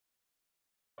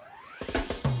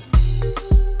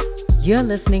You're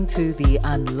listening to the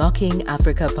Unlocking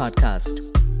Africa podcast.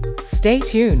 Stay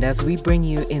tuned as we bring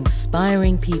you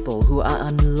inspiring people who are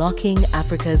unlocking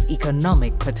Africa's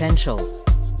economic potential.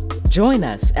 Join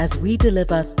us as we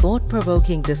deliver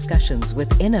thought-provoking discussions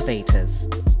with innovators,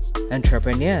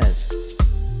 entrepreneurs,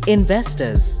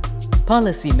 investors,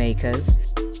 policymakers,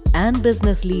 and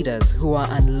business leaders who are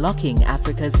unlocking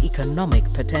Africa's economic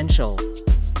potential.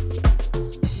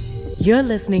 You're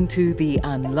listening to the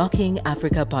Unlocking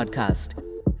Africa podcast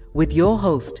with your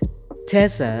host,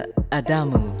 Terser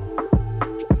Adamu.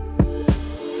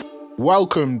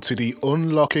 Welcome to the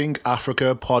Unlocking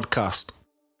Africa podcast.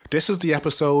 This is the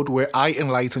episode where I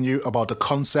enlighten you about the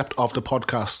concept of the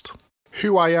podcast,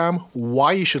 who I am,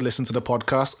 why you should listen to the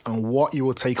podcast, and what you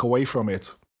will take away from it.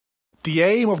 The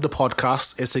aim of the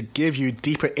podcast is to give you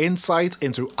deeper insight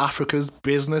into Africa's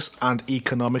business and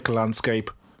economic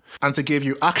landscape, and to give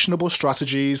you actionable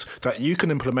strategies that you can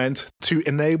implement to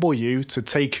enable you to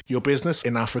take your business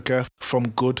in Africa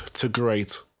from good to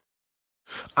great.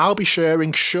 I'll be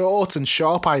sharing short and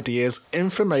sharp ideas,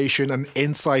 information and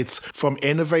insights from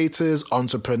innovators,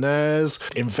 entrepreneurs,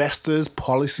 investors,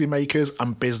 policymakers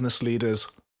and business leaders.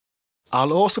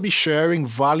 I'll also be sharing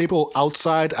valuable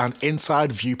outside and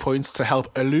inside viewpoints to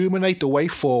help illuminate the way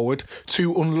forward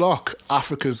to unlock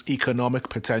Africa's economic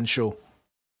potential.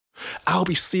 I'll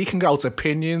be seeking out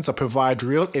opinions that provide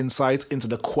real insight into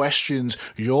the questions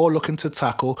you're looking to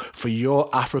tackle for your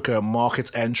Africa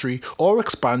market entry or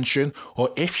expansion,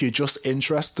 or if you're just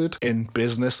interested in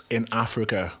business in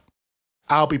Africa.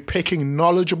 I'll be picking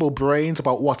knowledgeable brains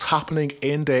about what's happening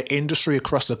in their industry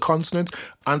across the continent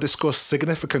and discuss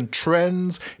significant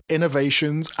trends,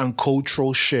 innovations, and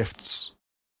cultural shifts.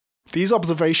 These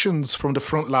observations from the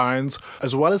front lines,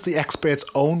 as well as the experts'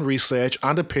 own research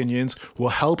and opinions, will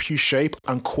help you shape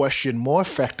and question more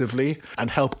effectively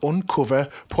and help uncover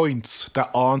points that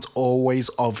aren't always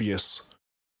obvious.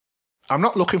 I'm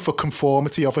not looking for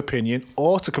conformity of opinion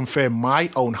or to confirm my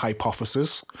own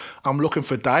hypothesis. I'm looking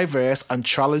for diverse and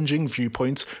challenging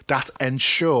viewpoints that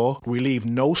ensure we leave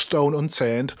no stone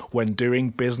unturned when doing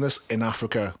business in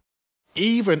Africa.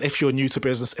 Even if you're new to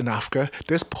business in Africa,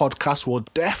 this podcast will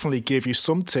definitely give you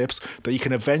some tips that you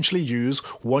can eventually use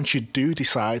once you do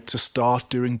decide to start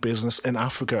doing business in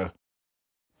Africa.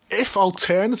 If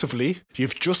alternatively,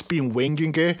 you've just been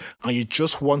winging it and you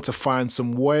just want to find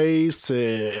some ways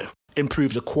to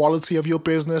improve the quality of your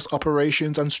business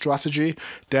operations and strategy,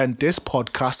 then this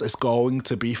podcast is going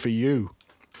to be for you.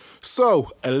 So,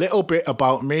 a little bit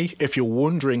about me if you're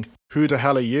wondering, who the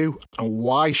hell are you and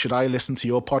why should I listen to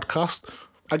your podcast?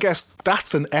 I guess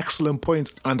that's an excellent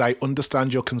point and I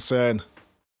understand your concern.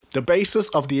 The basis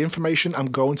of the information I'm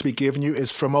going to be giving you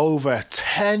is from over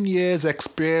 10 years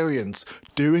experience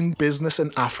doing business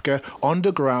in Africa on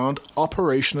the ground,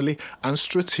 operationally and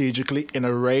strategically in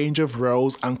a range of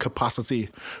roles and capacity,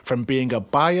 from being a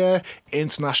buyer,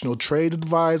 international trade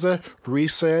advisor,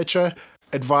 researcher,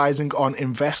 advising on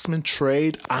investment,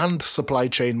 trade and supply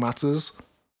chain matters.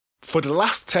 For the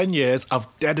last 10 years, I've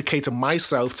dedicated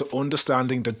myself to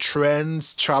understanding the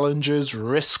trends, challenges,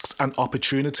 risks and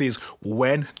opportunities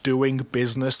when doing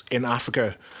business in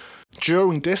Africa.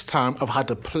 During this time, I've had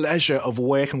the pleasure of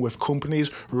working with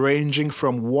companies ranging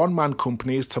from one-man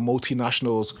companies to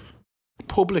multinationals,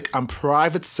 public and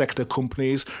private sector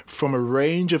companies from a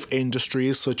range of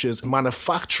industries such as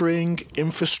manufacturing,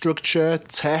 infrastructure,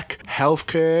 tech,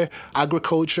 healthcare,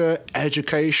 agriculture,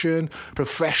 education,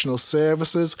 professional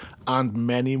services, and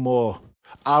many more.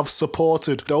 I've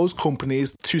supported those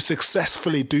companies to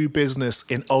successfully do business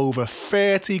in over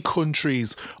 30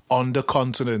 countries on the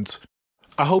continent.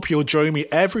 I hope you'll join me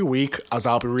every week as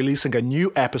I'll be releasing a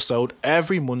new episode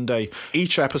every Monday.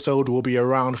 Each episode will be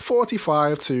around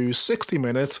 45 to 60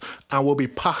 minutes and will be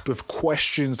packed with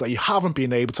questions that you haven't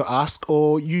been able to ask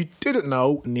or you didn't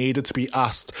know needed to be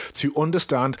asked to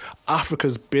understand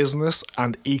Africa's business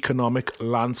and economic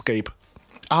landscape.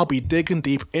 I'll be digging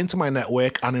deep into my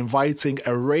network and inviting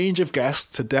a range of guests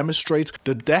to demonstrate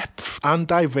the depth and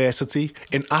diversity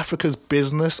in Africa's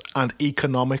business and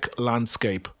economic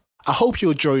landscape. I hope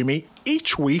you'll join me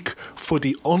each week for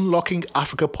the Unlocking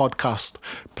Africa podcast.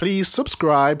 Please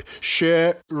subscribe,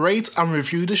 share, rate and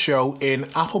review the show in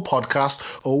Apple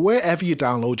Podcasts or wherever you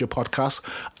download your podcast.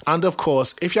 And of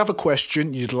course, if you have a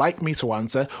question you'd like me to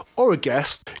answer or a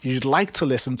guest you'd like to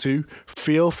listen to,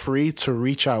 feel free to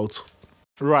reach out.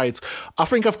 Right, I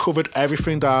think I've covered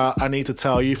everything that I need to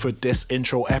tell you for this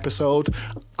intro episode,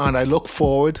 and I look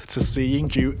forward to seeing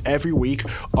you every week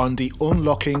on the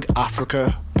Unlocking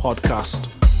Africa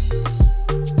podcast.